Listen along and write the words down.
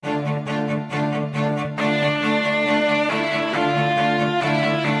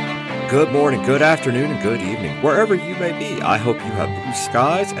Good morning, good afternoon, and good evening, wherever you may be. I hope you have blue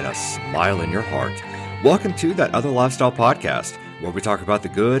skies and a smile in your heart. Welcome to That Other Lifestyle Podcast, where we talk about the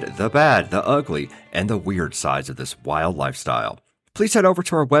good, the bad, the ugly, and the weird sides of this wild lifestyle. Please head over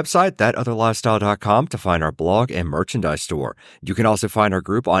to our website, thatotherlifestyle.com, to find our blog and merchandise store. You can also find our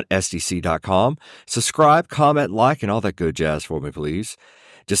group on sdc.com. Subscribe, comment, like, and all that good jazz for me, please.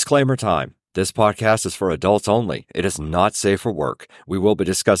 Disclaimer time. This podcast is for adults only. It is not safe for work. We will be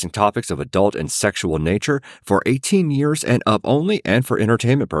discussing topics of adult and sexual nature for 18 years and up only and for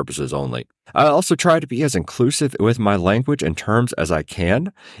entertainment purposes only. I also try to be as inclusive with my language and terms as I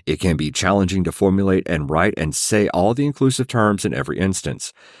can. It can be challenging to formulate and write and say all the inclusive terms in every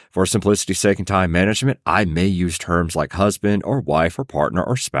instance. For simplicity's sake and time management, I may use terms like husband or wife or partner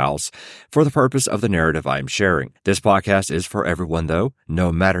or spouse for the purpose of the narrative I am sharing. This podcast is for everyone, though.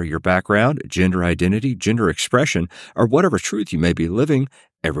 No matter your background, gender identity, gender expression, or whatever truth you may be living,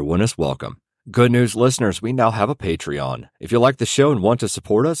 everyone is welcome. Good news, listeners, we now have a Patreon. If you like the show and want to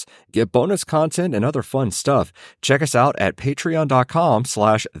support us, get bonus content and other fun stuff, check us out at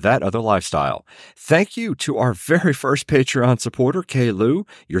patreon.com/thatotherlifestyle. Thank you to our very first Patreon supporter, Kay Lou.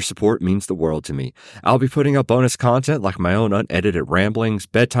 Your support means the world to me. I'll be putting up bonus content like my own unedited ramblings,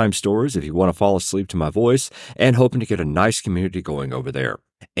 bedtime stories if you want to fall asleep to my voice, and hoping to get a nice community going over there.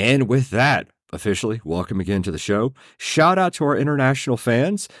 And with that, officially, welcome again to the show. Shout out to our international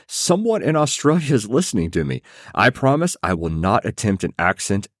fans. Someone in Australia is listening to me. I promise I will not attempt an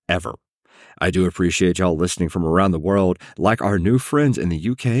accent ever. I do appreciate y'all listening from around the world, like our new friends in the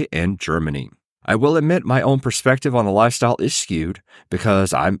UK and Germany. I will admit my own perspective on the lifestyle is skewed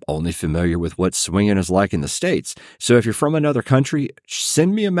because I'm only familiar with what swinging is like in the States. So if you're from another country,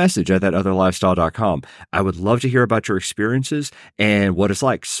 send me a message at thatotherlifestyle.com. I would love to hear about your experiences and what it's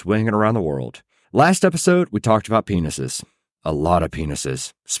like swinging around the world. Last episode, we talked about penises. A lot of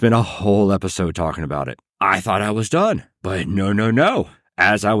penises. Spent a whole episode talking about it. I thought I was done, but no.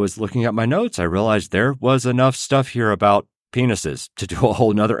 As I was looking at my notes, I realized there was enough stuff here about penises to do a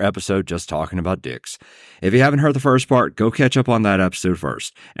whole nother episode just talking about dicks. If you haven't heard the first part, go catch up on that episode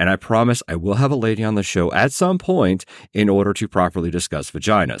first. And I promise I will have a lady on the show at some point in order to properly discuss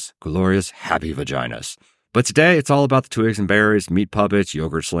vaginas. Glorious, happy vaginas. But today, it's all about the twigs and berries, meat puppets,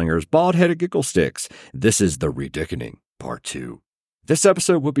 yogurt slingers, bald-headed giggle sticks. This is the Redickening, Part 2. This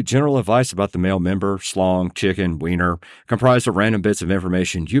episode will be general advice about the male member, schlong, chicken, wiener, comprised of random bits of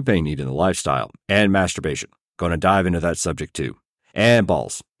information you may need in the lifestyle, and masturbation. Going to dive into that subject too. And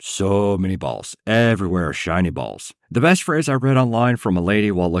balls. So many balls. Everywhere, shiny balls. The best phrase I read online from a lady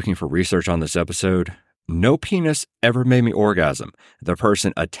while looking for research on this episode: no penis ever made me orgasm. The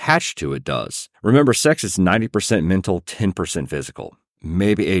person attached to it does. Remember, sex is 90% mental, 10% physical.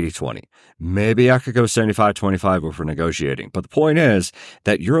 Maybe 80-20. Maybe I could go 75-25 if we're negotiating. But the point is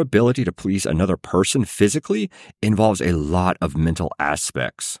that your ability to please another person physically involves a lot of mental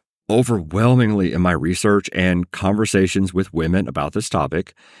aspects. Overwhelmingly in my research and conversations with women about this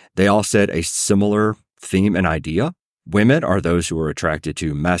topic, they all said a similar theme and idea. Women are those who are attracted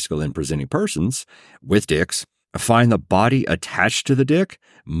to masculine presenting persons with dicks, find the body attached to the dick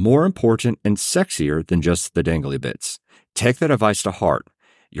more important and sexier than just the dangly bits. Take that advice to heart.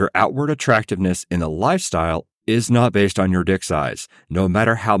 Your outward attractiveness in the lifestyle is not based on your dick size, no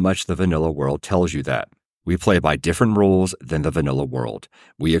matter how much the vanilla world tells you that. We play by different rules than the vanilla world.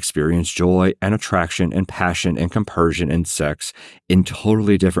 We experience joy and attraction and passion and compersion and sex in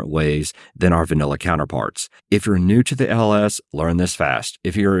totally different ways than our vanilla counterparts. If you're new to the LS, learn this fast.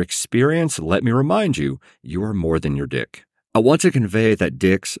 If you're experienced, let me remind you, you are more than your dick. I want to convey that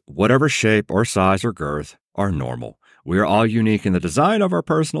dicks, whatever shape or size or girth, are normal. We are all unique in the design of our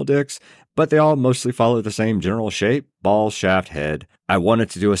personal dicks, but they all mostly follow the same general shape: ball, shaft, head. I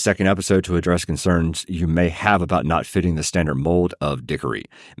wanted to do a second episode to address concerns you may have about not fitting the standard mold of dickery.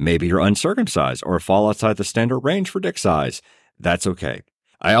 Maybe you're uncircumcised or fall outside the standard range for dick size. That's okay.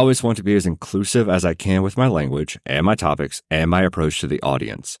 I always want to be as inclusive as I can with my language and my topics and my approach to the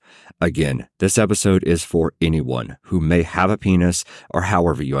audience. Again, this episode is for anyone who may have a penis or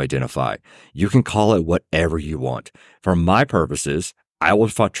however you identify. You can call it whatever you want. For my purposes, I will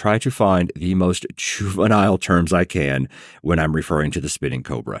try to find the most juvenile terms I can when I'm referring to the spitting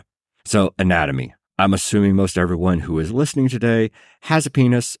cobra. So, anatomy. I'm assuming most everyone who is listening today has a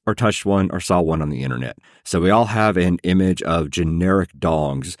penis or touched one or saw one on the internet. So we all have an image of generic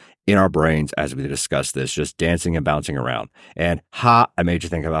dongs in our brains as we discuss this, just dancing and bouncing around. And I made you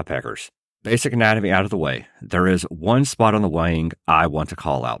think about peckers. Basic anatomy out of the way. There is one spot on the wing I want to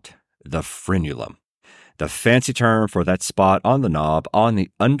call out: the frenulum. The fancy term for that spot on the knob on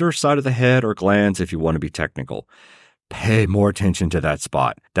the underside of the head or glans if you want to be technical. Pay more attention to that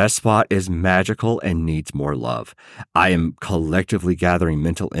spot. That spot is magical and needs more love. I am collectively gathering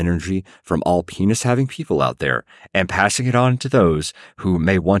mental energy from all penis-having people out there and passing it on to those who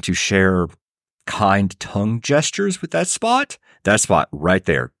may want to share kind tongue gestures with that spot. That spot right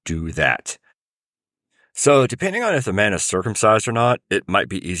there. Do that. So, depending on if the man is circumcised or not, it might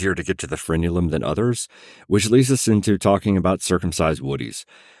be easier to get to the frenulum than others, which leads us into talking about circumcised woodies.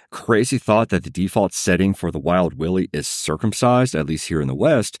 Crazy thought that the default setting for the wild willy is circumcised, at least here in the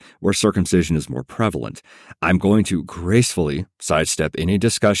West, where circumcision is more prevalent. I'm going to gracefully sidestep any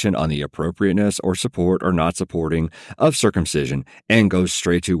discussion on the appropriateness or support or not supporting of circumcision and go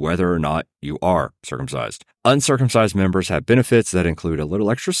straight to whether or not you are circumcised. Uncircumcised members have benefits that include a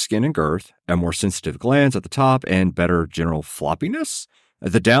little extra skin and girth, a more sensitive glands at the top, and better general floppiness.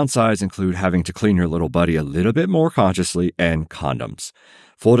 The downsides include having to clean your little buddy a little bit more consciously and condoms.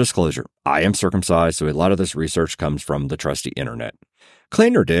 Full disclosure, I am circumcised, so a lot of this research comes from the trusty internet.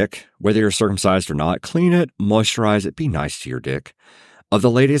 Clean your dick, whether you're circumcised or not. Clean it, moisturize it, be nice to your dick. Of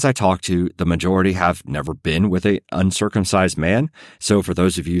the ladies I talk to, the majority have never been with an uncircumcised man. So for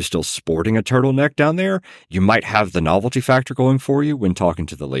those of you still sporting a turtleneck down there, you might have the novelty factor going for you when talking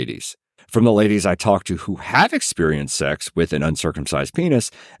to the ladies. From the ladies I talk to who have experienced sex with an uncircumcised penis,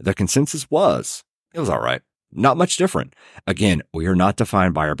 the consensus was, it was all right. Not much different. Again, we are not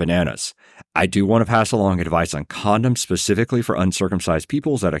defined by our bananas. I do want to pass along advice on condoms specifically for uncircumcised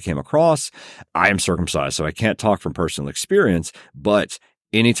peoples that I came across. I am circumcised, so I can't talk from personal experience, but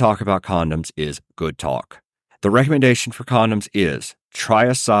any talk about condoms is good talk. The recommendation for condoms is try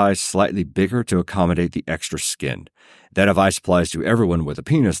a size slightly bigger to accommodate the extra skin. That advice applies to everyone with a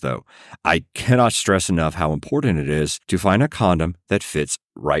penis, though. I cannot stress enough how important it is to find a condom that fits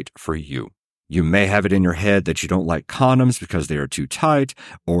right for you. You may have it in your head that you don't like condoms because they are too tight,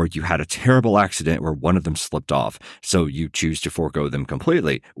 or you had a terrible accident where one of them slipped off, so you choose to forego them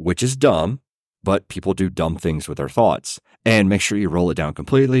completely, which is dumb, but people do dumb things with their thoughts. And make sure you roll it down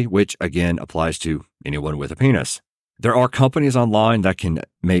completely, which again applies to anyone with a penis. There are companies online that can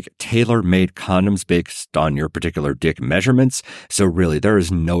make tailor-made condoms based on your particular dick measurements, so really there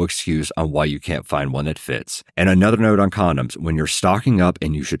is no excuse on why you can't find one that fits. And another note on condoms, when you're stocking up,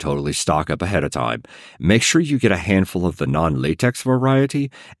 and you should totally stock up ahead of time, make sure you get a handful of the non-latex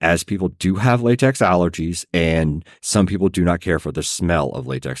variety, as people do have latex allergies, and some people do not care for the smell of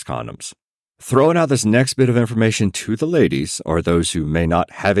latex condoms. Throwing out this next bit of information to the ladies, or those who may not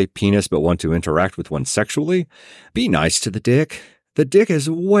have a penis but want to interact with one sexually, be nice to the dick. The dick is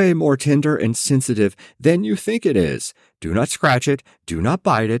way more tender and sensitive than you think it is. Do not scratch it, do not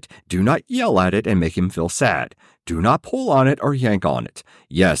bite it, do not yell at it and make him feel sad. Do not pull on it or yank on it.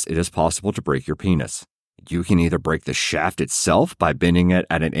 Yes, it is possible to break your penis. You can either break the shaft itself by bending it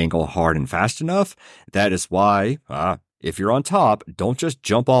at an angle hard and fast enough. That is why, if you're on top, don't just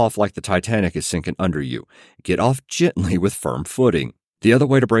jump off like the Titanic is sinking under you. Get off gently with firm footing. The other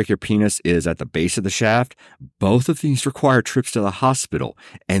way to break your penis is at the base of the shaft. Both of these require trips to the hospital,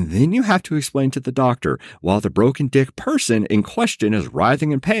 and then you have to explain to the doctor while the broken dick person in question is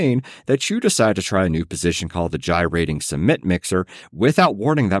writhing in pain that you decide to try a new position called the gyrating cement mixer without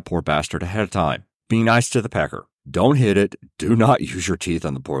warning that poor bastard ahead of time. Be nice to the pecker. Don't hit it. Do not use your teeth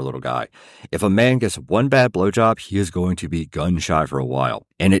on the poor little guy. If a man gets one bad blowjob, he is going to be gun shy for a while.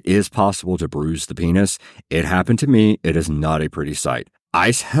 And it is possible to bruise the penis. It happened to me. It is not a pretty sight.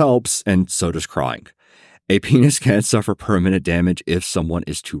 Ice helps, and so does crying. A penis can suffer permanent damage if someone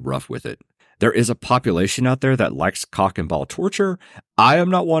is too rough with it. There is a population out there that likes cock and ball torture. I am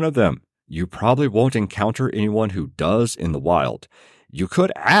not one of them. You probably won't encounter anyone who does in the wild. You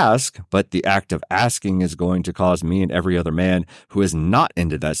could ask, but the act of asking is going to cause me and every other man who is not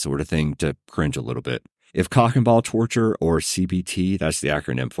into that sort of thing to cringe a little bit. If cock and ball torture, or CBT, that's the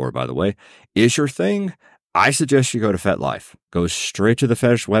acronym for it, by the way, is your thing, I suggest you go to FetLife. Go straight to the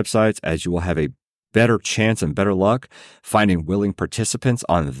fetish websites, as you will have a better chance and better luck finding willing participants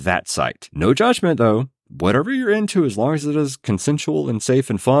on that site. No judgment, though. Whatever you're into, as long as it is consensual and safe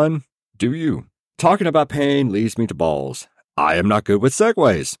and fun, do you. Talking about pain leads me to balls. I am not good with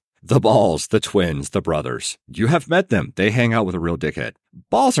segues. The balls, the twins, the brothers. You have met them. They hang out with a real dickhead.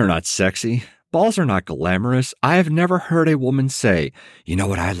 Balls are not sexy. Balls are not glamorous. I have never heard a woman say, you know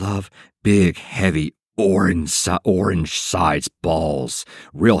what I love? Big, heavy, orange sides balls.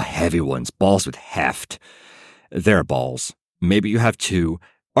 Real heavy ones. Balls with heft. They're balls. Maybe you have two,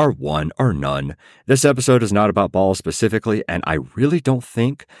 or one, or none. This episode is not about balls specifically, and I really don't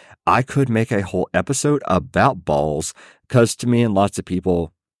think I could make a whole episode about balls, because to me and lots of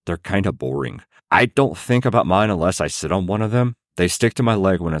people, they're kind of boring. I don't think about mine unless I sit on one of them. They stick to my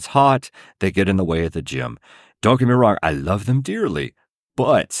leg when it's hot. They get in the way at the gym. Don't get me wrong, I love them dearly,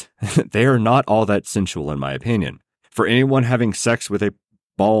 but they are not all that sensual in my opinion. For anyone having sex with a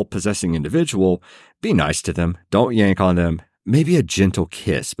ball-possessing individual, be nice to them, don't yank on them, maybe a gentle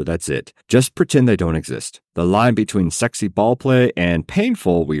kiss, but that's it. Just pretend they don't exist. The line between sexy ball play and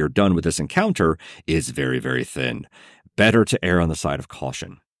painful we are done with this encounter is very, very thin. Better to err on the side of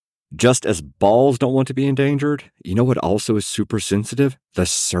caution. Just as balls don't want to be endangered, you know what also is super sensitive? The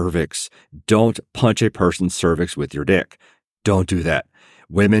cervix. Don't punch a person's cervix with your dick. Don't do that.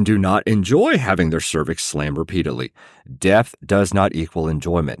 Women do not enjoy having their cervix slammed repeatedly. Depth does not equal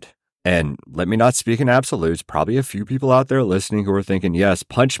enjoyment. And let me not speak in absolutes. Probably a few people out there listening who are thinking, yes,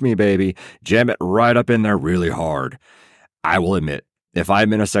 punch me, baby. Jam it right up in there really hard. I will admit, if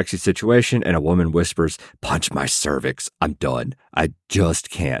I'm in a sexy situation and a woman whispers, punch my cervix, I'm done. I just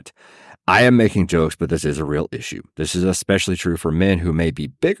can't. I am making jokes, but this is a real issue. This is especially true for men who may be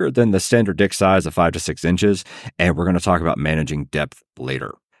bigger than the standard dick size of 5 to 6 inches, and we're going to talk about managing depth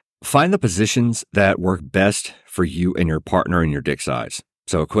later. Find the positions that work best for you and your partner and your dick size.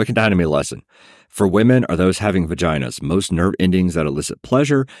 So a quick anatomy lesson. For women or those having vaginas, most nerve endings that elicit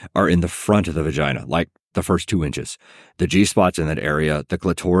pleasure are in the front of the vagina, like the first 2 inches. The G-spot's in that area. The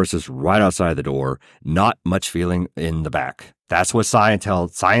clitoris is right outside the door. Not much feeling in the back. That's what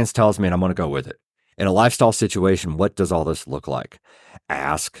science tells me, and I'm going to go with it. In a lifestyle situation, what does all this look like?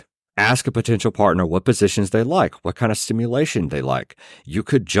 Ask a potential partner what positions they like, what kind of stimulation they like. You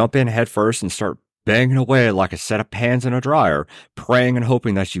could jump in head first and start banging away like a set of pans in a dryer, praying and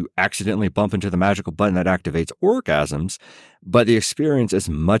hoping that you accidentally bump into the magical button that activates orgasms, but the experience is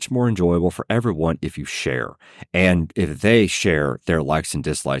much more enjoyable for everyone if you share, and if they share their likes and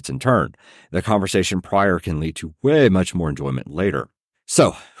dislikes in turn. The conversation prior can lead to way much more enjoyment later.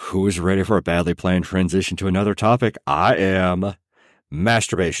 So, who is ready for a badly planned transition to another topic? I am.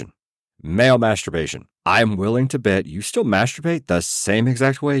 Masturbation. Male masturbation. I'm willing to bet you still masturbate the same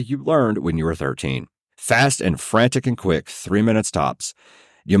exact way you learned when you were 13. Fast and frantic and quick, 3 minutes tops.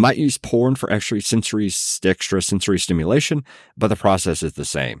 You might use porn for extra sensory stimulation, but the process is the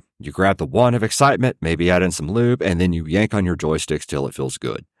same. You grab the wand of excitement, maybe add in some lube, and then you yank on your joysticks till it feels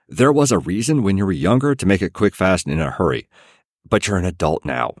good. There was a reason when you were younger to make it quick, fast, and in a hurry. But you're an adult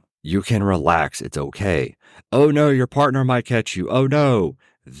now. You can relax. It's okay. Oh no, your partner might catch you. Oh no,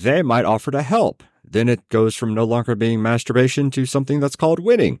 they might offer to help. Then it goes from no longer being masturbation to something that's called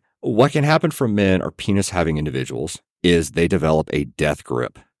winning. What can happen for men or penis-having individuals is they develop a death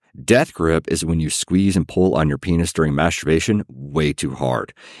grip. Death grip is when you squeeze and pull on your penis during masturbation way too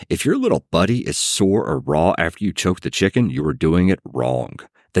hard. If your little buddy is sore or raw after you choke the chicken, you are doing it wrong.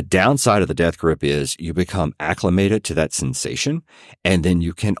 The downside of the death grip is you become acclimated to that sensation, and then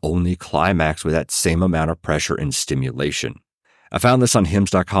you can only climax with that same amount of pressure and stimulation. I found this on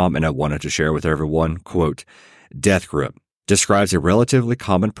hims.com and I wanted to share with everyone. Quote, death grip describes a relatively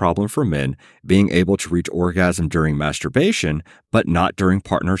common problem for men being able to reach orgasm during masturbation, but not during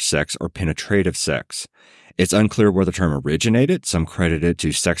partner sex or penetrative sex. It's unclear where the term originated. Some credit it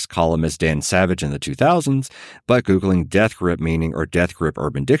to sex columnist Dan Savage in the 2000s, but Googling death grip meaning or death grip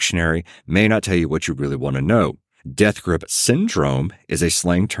Urban Dictionary may not tell you what you really want to know. Death grip syndrome is a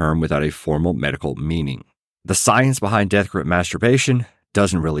slang term without a formal medical meaning. The science behind death grip masturbation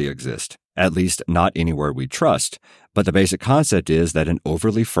doesn't really exist, at least not anywhere we trust. But the basic concept is that an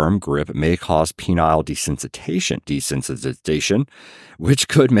overly firm grip may cause penile desensitization, which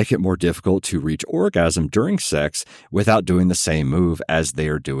could make it more difficult to reach orgasm during sex without doing the same move as they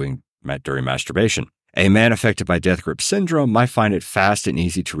are doing during masturbation. A man affected by death grip syndrome might find it fast and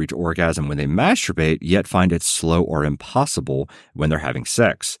easy to reach orgasm when they masturbate, yet find it slow or impossible when they're having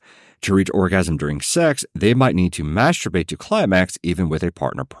sex. To reach orgasm during sex, they might need to masturbate to climax even with a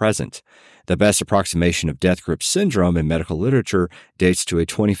partner present. The best approximation of death grip syndrome in medical literature dates to a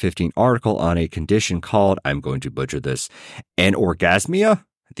 2015 article on a condition called, I'm going to butcher this, anorgasmia,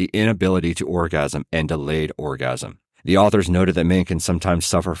 the inability to orgasm and delayed orgasm. The authors noted that men can sometimes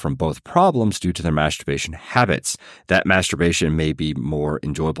suffer from both problems due to their masturbation habits. That masturbation may be more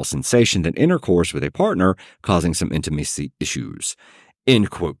enjoyable sensation than intercourse with a partner, causing some intimacy issues. End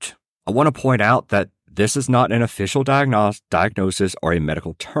quote. I want to point out that this is not an official diagnosis or a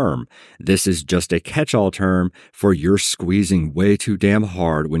medical term. This is just a catch-all term for you're squeezing way too damn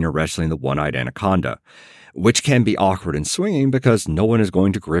hard when you're wrestling the one-eyed anaconda, which can be awkward and swinging because no one is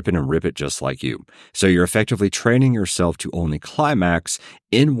going to grip it and rip it just like you. So you're effectively training yourself to only climax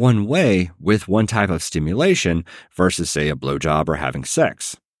in one way with one type of stimulation versus, say, a blowjob or having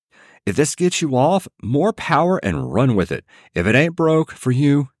sex. If this gets you off, more power and run with it. If it ain't broke for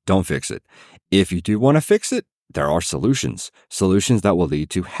you, don't fix it. If you do want to fix it, There are solutions that will lead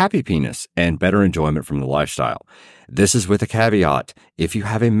to happy penis and better enjoyment from the lifestyle. This is with a caveat. If you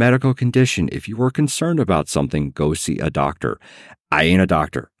have a medical condition, if you are concerned about something, go see a doctor. I ain't a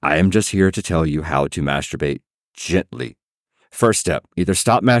doctor. I am just here to tell you how to masturbate gently. First step, either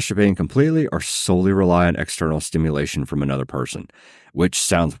stop masturbating completely or solely rely on external stimulation from another person, which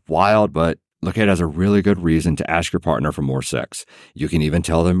sounds wild, but look at it as a really good reason to ask your partner for more sex. You can even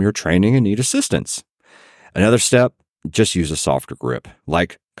tell them you're training and need assistance. Another step, just use a softer grip.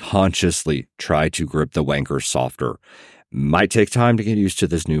 Like consciously try to grip the wanker softer. Might take time to get used to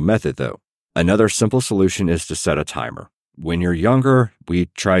this new method though. Another simple solution is to set a timer. When you're younger, we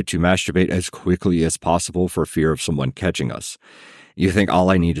tried to masturbate as quickly as possible for fear of someone catching us. You think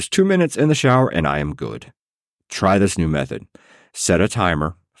all I need is 2 minutes in the shower and I am good. Try this new method. Set a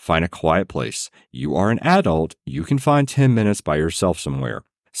timer, find a quiet place. You are an adult, you can find 10 minutes by yourself somewhere.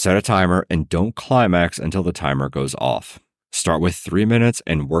 Set a timer and don't climax until the timer goes off. Start with 3 minutes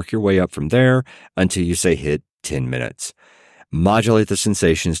and work your way up from there until you say hit 10 minutes. Modulate the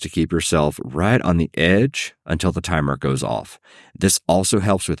sensations to keep yourself right on the edge until the timer goes off. This also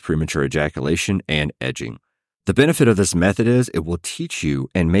helps with premature ejaculation and edging. The benefit of this method is it will teach you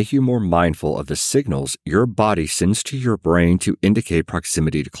and make you more mindful of the signals your body sends to your brain to indicate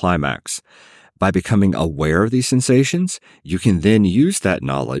proximity to climax. By becoming aware of these sensations, you can then use that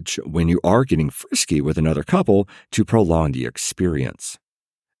knowledge when you are getting frisky with another couple to prolong the experience.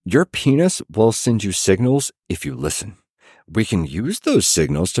 Your penis will send you signals if you listen. We can use those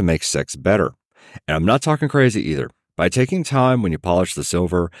signals to make sex better. And I'm not talking crazy either. By taking time when you polish the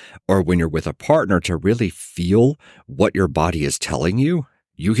silver or when you're with a partner to really feel what your body is telling you,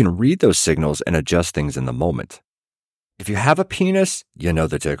 you can read those signals and adjust things in the moment. If you have a penis, you know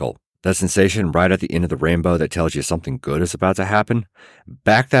the tickle. The sensation right at the end of the rainbow that tells you something good is about to happen.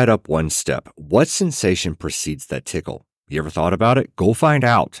 Back that up one step. What sensation precedes that tickle? You ever thought about it? Go find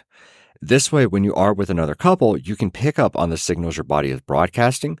out. This way, when you are with another couple, you can pick up on the signals your body is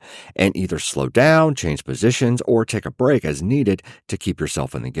broadcasting and either slow down, change positions, or take a break as needed to keep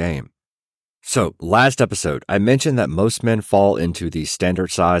yourself in the game. So, last episode, I mentioned that most men fall into the standard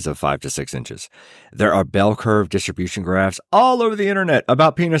size of 5 to 6 inches. There are bell curve distribution graphs all over the internet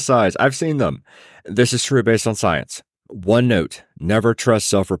about penis size. I've seen them. This is true based on science. One note, never trust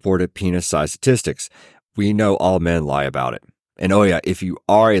self-reported penis size statistics. We know all men lie about it. And oh yeah, if you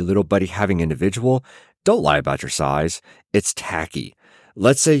are a little buddy having individual, don't lie about your size. It's tacky.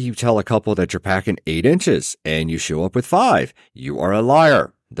 Let's say you tell a couple that you're packing 8 inches and you show up with 5. You are a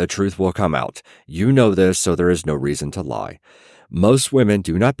liar. The truth will come out. You know this, so there is no reason to lie. Most women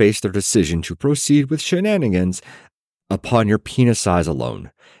do not base their decision to proceed with shenanigans upon your penis size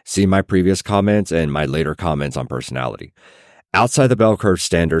alone. See my previous comments and my later comments on personality. Outside the bell curve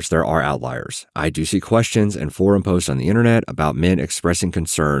standards, there are outliers. I do see questions and forum posts on the internet about men expressing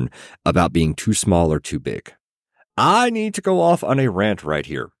concern about being too small or too big. I need to go off on a rant right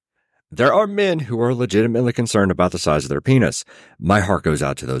here. There are men who are legitimately concerned about the size of their penis. My heart goes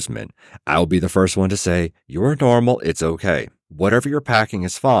out to those men. I'll be the first one to say, you're normal, it's okay. Whatever you're packing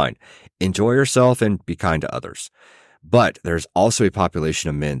is fine. Enjoy yourself and be kind to others. But there's also a population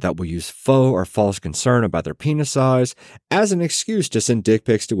of men that will use faux or false concern about their penis size as an excuse to send dick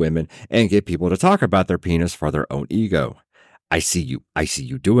pics to women and get people to talk about their penis for their own ego. I see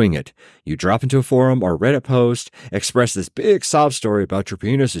you doing it. You drop into a forum or Reddit post, express this big sob story about your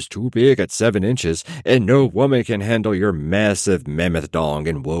penis is too big at 7 inches and no woman can handle your massive mammoth dong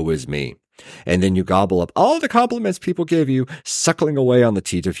and woe is me. And then you gobble up all the compliments people give you, suckling away on the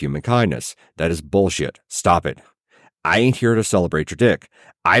teat of human kindness. That is bullshit. Stop it. I ain't here to celebrate your dick.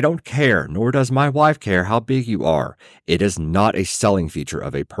 I don't care, nor does my wife care how big you are. It is not a selling feature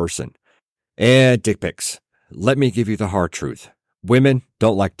of a person. And dick pics. Let me give you the hard truth. Women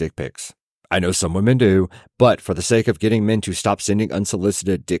don't like dick pics. I know some women do, but for the sake of getting men to stop sending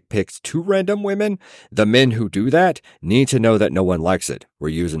unsolicited dick pics to random women, the men who do that need to know that no one likes it. We're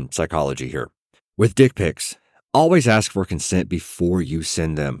using psychology here. With dick pics, always ask for consent before you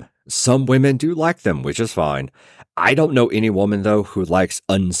send them. Some women do like them, which is fine. I don't know any woman, though, who likes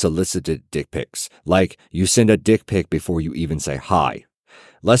unsolicited dick pics. Like, you send a dick pic before you even say hi.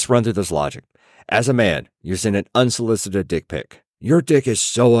 Let's run through this logic. As a man, you send an unsolicited dick pic. Your dick is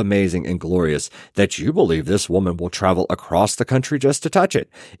so amazing and glorious that you believe this woman will travel across the country just to touch it.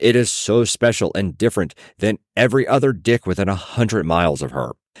 It is so special and different than every other dick within 100 miles of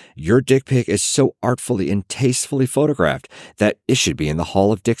her. Your dick pic is so artfully and tastefully photographed that it should be in the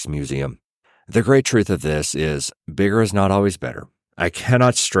Hall of Dicks Museum. The great truth of this is bigger is not always better. I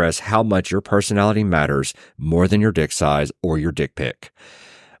cannot stress how much your personality matters more than your dick size or your dick pic.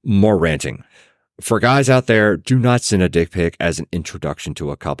 More ranting. For guys out there, do not send a dick pic as an introduction to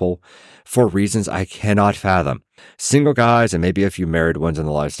a couple for reasons I cannot fathom. Single guys, and maybe a few married ones in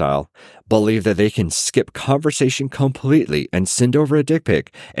the lifestyle, believe that they can skip conversation completely and send over a dick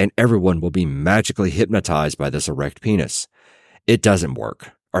pic, and everyone will be magically hypnotized by this erect penis. It doesn't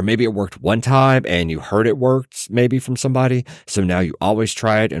work. Or maybe it worked one time and you heard it worked maybe from somebody, so now you always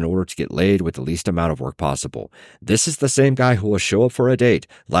try it in order to get laid with the least amount of work possible. This is the same guy who will show up for a date,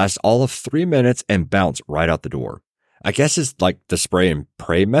 last all of 3 minutes, and bounce right out the door. I guess it's like the spray and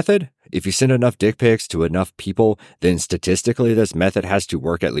pray method. If you send enough dick pics to enough people, then statistically this method has to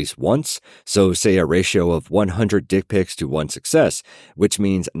work at least once. So say a ratio of 100 dick pics to 1 success, which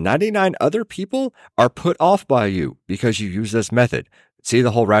means 99 other people are put off by you because you use this method. See,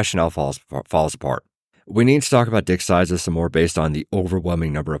 the whole rationale falls apart. We need to talk about dick sizes some more based on the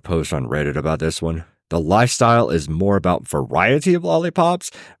overwhelming number of posts on Reddit about this one. The lifestyle is more about variety of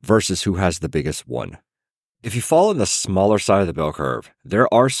lollipops versus who has the biggest one. If you fall on the smaller side of the bell curve,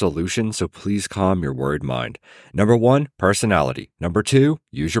 there are solutions, so please calm your worried mind. Number 1, personality. Number 2,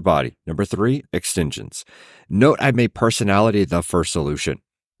 use your body. Number 3, extensions. Note I made personality the first solution.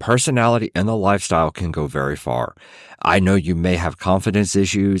 Personality and the lifestyle can go very far. I know you may have confidence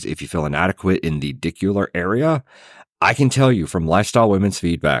issues if you feel inadequate in the dicular area. I can tell you from lifestyle women's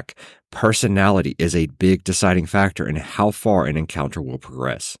feedback, personality is a big deciding factor in how far an encounter will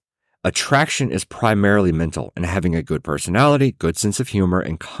progress. Attraction is primarily mental, and having a good personality, good sense of humor,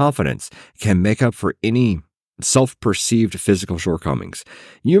 and confidence can make up for any self-perceived physical shortcomings.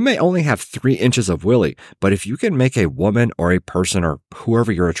 You may only have 3 inches of willy, but if you can make a woman or a person or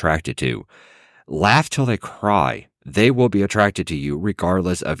whoever you're attracted to laugh till they cry, they will be attracted to you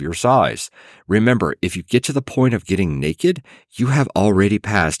regardless of your size. Remember, if you get to the point of getting naked, you have already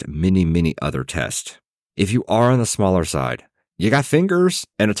passed many other tests. If you are on the smaller side, you got fingers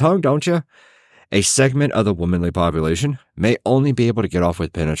and a tongue, don't you? A segment of the womanly population may only be able to get off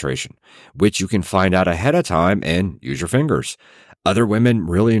with penetration, which you can find out ahead of time and use your fingers. Other women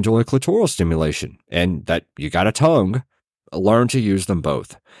really enjoy clitoral stimulation, and that you got a tongue. Learn to use them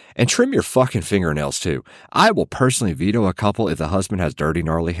both. And trim your fucking fingernails too. I will personally veto a couple if the husband has dirty,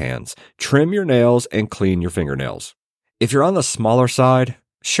 gnarly hands. Trim your nails and clean your fingernails. If you're on the smaller side,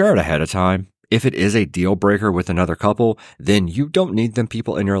 share it ahead of time. If it is a deal breaker with another couple, then you don't need them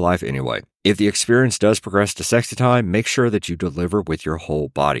people in your life anyway. If the experience does progress to sexy time, make sure that you deliver with your whole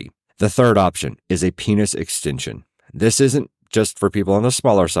body. The third option is a penis extension. This isn't just for people on the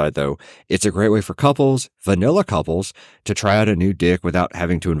smaller side though. It's a great way for couples, vanilla couples, to try out a new dick without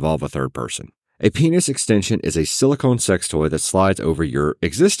having to involve a third person. A penis extension is a silicone sex toy that slides over your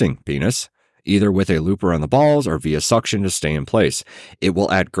existing penis, either with a loop around the balls or via suction to stay in place. It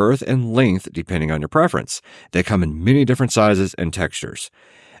will add girth and length depending on your preference. They come in many different sizes and textures.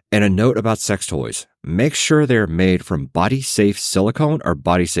 And a note about sex toys. Make sure they're made from body-safe silicone or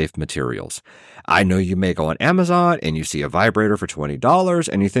body-safe materials. I know you may go on Amazon and you see a vibrator for $20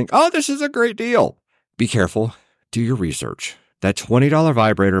 and you think, oh, this is a great deal. Be careful. Do your research. That $20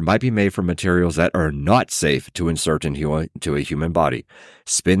 vibrator might be made from materials that are not safe to insert into a human body.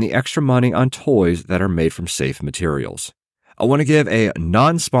 Spend the extra money on toys that are made from safe materials. I want to give a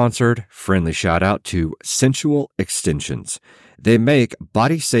non-sponsored, friendly shout out to Sensual Extensions. They make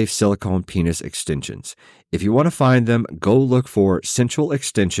body-safe silicone penis extensions. If you want to find them, go look for Sensual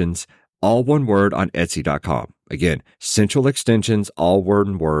Extensions, all one word, on Etsy.com. Again, Sensual Extensions, all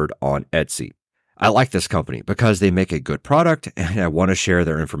one word, on Etsy. I like this company because they make a good product and I want to share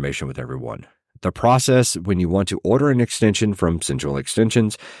their information with everyone. The process when you want to order an extension from Sensual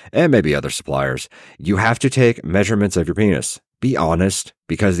Extensions and maybe other suppliers, you have to take measurements of your penis. Be honest,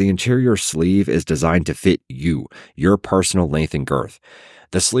 because the interior sleeve is designed to fit you, your personal length and girth.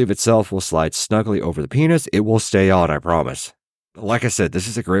 The sleeve itself will slide snugly over the penis. It will stay on, I promise. Like I said, this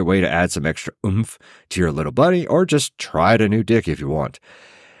is a great way to add some extra oomph to your little buddy or just try out a new dick if you want.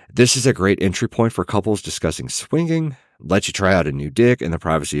 This is a great entry point for couples discussing swinging, let you try out a new dick in the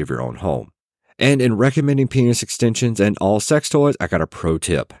privacy of your own home. And in recommending penis extensions and all sex toys, I got a pro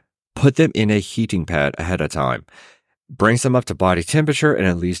tip. Put them in a heating pad ahead of time. Brings them up to body temperature and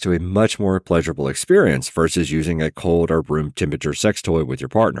it leads to a much more pleasurable experience versus using a cold or room temperature sex toy with your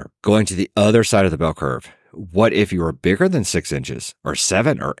partner. Going to the other side of the bell curve. What if you are bigger than 6 inches or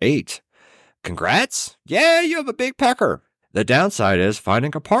 7 or 8? Congrats! Yeah, you have a big pecker. The downside is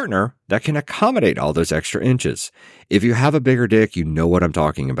finding a partner that can accommodate all those extra inches. If you have a bigger dick, you know what I'm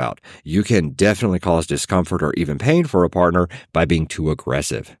talking about. You can definitely cause discomfort or even pain for a partner by being too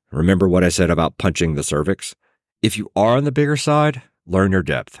aggressive. Remember what I said about punching the cervix? If you are on the bigger side, learn your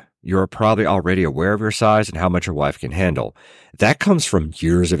depth. You are probably already aware of your size and how much your wife can handle. That comes from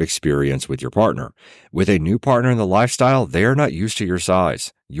years of experience with your partner. With a new partner in the lifestyle, they are not used to your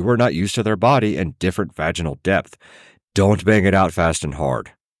size. You are not used to their body and different vaginal depth. Don't bang it out fast and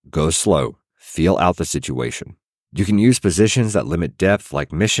hard. Go slow. Feel out the situation. You can use positions that limit depth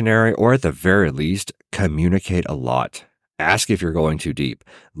like missionary, or at the very least, communicate a lot. Ask if you're going too deep.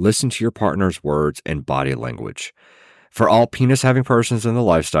 Listen to your partner's words and body language. For all penis-having persons in the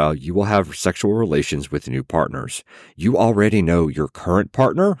lifestyle, you will have sexual relations with new partners. You already know your current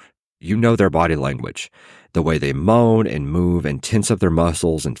partner. You know their body language, the way they moan and move and tense up their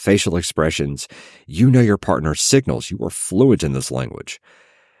muscles and facial expressions. You know your partner's signals. You are fluent in this language.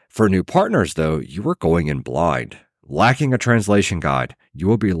 For new partners, though, you are going in blind. Lacking a translation guide, you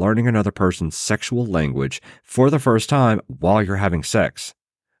will be learning another person's sexual language for the first time while you're having sex.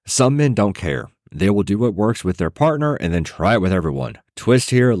 Some men don't care. They will do what works with their partner and then try it with everyone.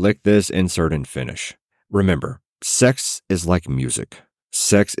 Twist here, lick this, insert, and finish. Remember, sex is like music.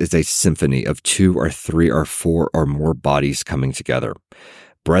 Sex is a symphony of 2 or 3 or 4 or more bodies coming together.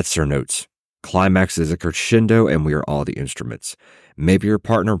 Breaths are notes. Climax is a crescendo, and we are all the instruments. Maybe your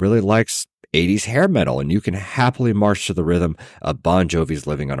partner really likes 80s hair metal, and you can happily march to the rhythm of Bon Jovi's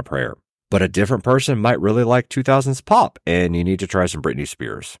Living on a Prayer. But a different person might really like 2000s pop, and you need to try some Britney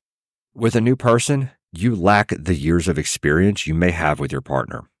Spears. With a new person, you lack the years of experience you may have with your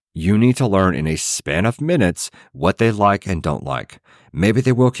partner. You need to learn in a span of minutes what they like and don't like. Maybe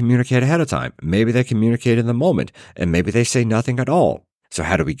they will communicate ahead of time. Maybe they communicate in the moment, and maybe they say nothing at all. So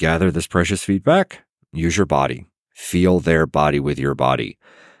how do we gather this precious feedback? Use your body. Feel their body with your body.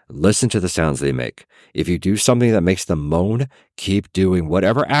 Listen to the sounds they make. If you do something that makes them moan, keep doing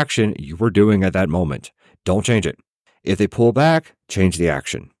whatever action you were doing at that moment. Don't change it. If they pull back, change the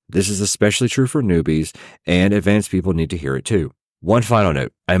action. This is especially true for newbies, and advanced people need to hear it too. One final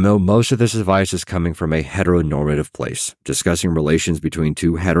note. I know most of this advice is coming from a heteronormative place, discussing relations between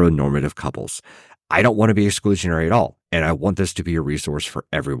 2 heteronormative couples. I don't want to be exclusionary at all, and I want this to be a resource for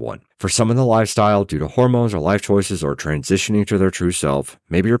everyone. For some in the lifestyle, due to hormones or life choices or transitioning to their true self,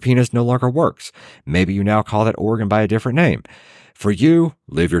 maybe your penis no longer works. Maybe you now call that organ by a different name. For you,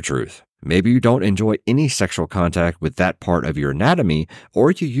 live your truth. Maybe you don't enjoy any sexual contact with that part of your anatomy, or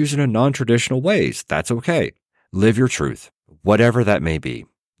you use it in non-traditional ways. That's okay. Live your truth, whatever that may be.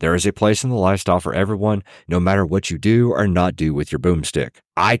 There is a place in the lifestyle for everyone, no matter what you do or not do with your boomstick.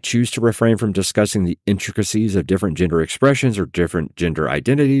 I choose to refrain from discussing the intricacies of different gender expressions or different gender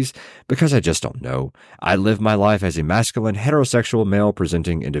identities because I just don't know. I live my life as a masculine, heterosexual,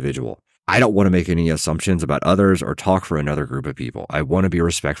 male-presenting individual. I don't want to make any assumptions about others or talk for another group of people. I want to be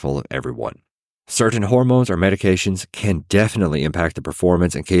respectful of everyone. Certain hormones or medications can definitely impact the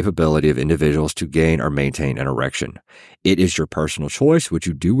performance and capability of individuals to gain or maintain an erection. It is your personal choice what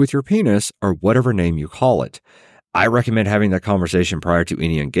you do with your penis or whatever name you call it. I recommend having that conversation prior to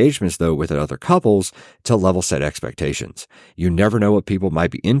any engagements, though, with other couples to level set expectations. You never know what people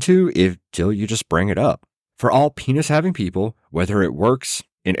might be into till you just bring it up. For all penis-having people, whether it works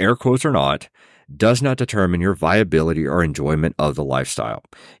in air quotes or not, does not determine your viability or enjoyment of the lifestyle.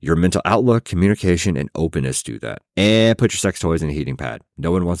 Your mental outlook, communication, and openness do that. And put your sex toys in a heating pad.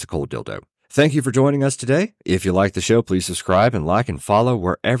 No one wants a cold dildo. Thank you for joining us today. If you like the show, please subscribe and like and follow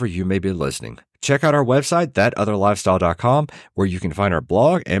wherever you may be listening. Check out our website, thatotherlifestyle.com, where you can find our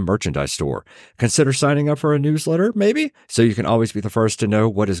blog and merchandise store. Consider signing up for a newsletter, maybe, so you can always be the first to know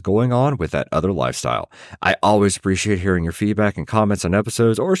what is going on with That Other Lifestyle. I always appreciate hearing your feedback and comments on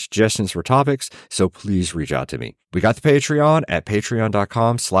episodes or suggestions for topics, so please reach out to me. We got the Patreon at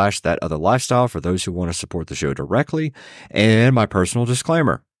patreon.com/thatotherlifestyle for those who want to support the show directly. And my personal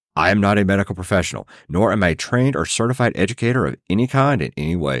disclaimer. I am not a medical professional, nor am I a trained or certified educator of any kind in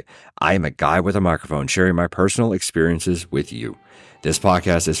any way. I am a guy with a microphone sharing my personal experiences with you. This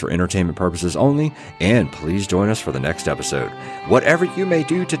podcast is for entertainment purposes only, and please join us for the next episode. Whatever you may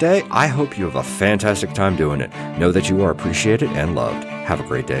do today, I hope you have a fantastic time doing it. Know that you are appreciated and loved. Have a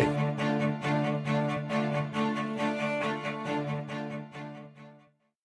great day.